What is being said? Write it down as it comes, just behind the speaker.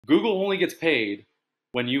Google only gets paid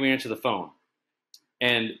when you answer the phone.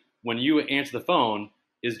 And when you answer the phone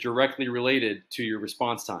is directly related to your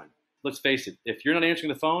response time. Let's face it, if you're not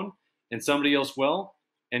answering the phone and somebody else will,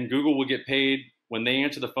 and Google will get paid when they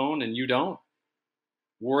answer the phone and you don't,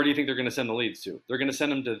 where do you think they're going to send the leads to? They're going to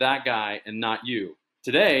send them to that guy and not you.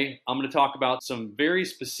 Today, I'm going to talk about some very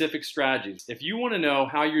specific strategies. If you want to know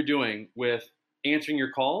how you're doing with answering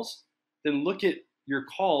your calls, then look at your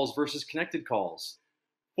calls versus connected calls.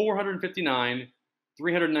 459,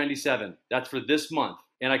 397. That's for this month.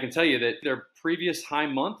 And I can tell you that their previous high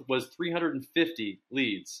month was 350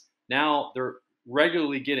 leads. Now they're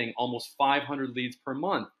regularly getting almost 500 leads per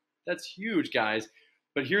month. That's huge, guys.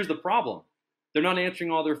 But here's the problem. They're not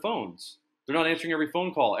answering all their phones. They're not answering every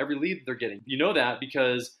phone call, every lead that they're getting. You know that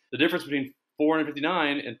because the difference between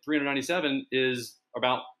 459 and 397 is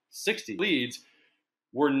about 60 leads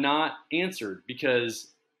were not answered,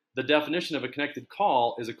 because the definition of a connected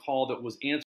call is a call that was answered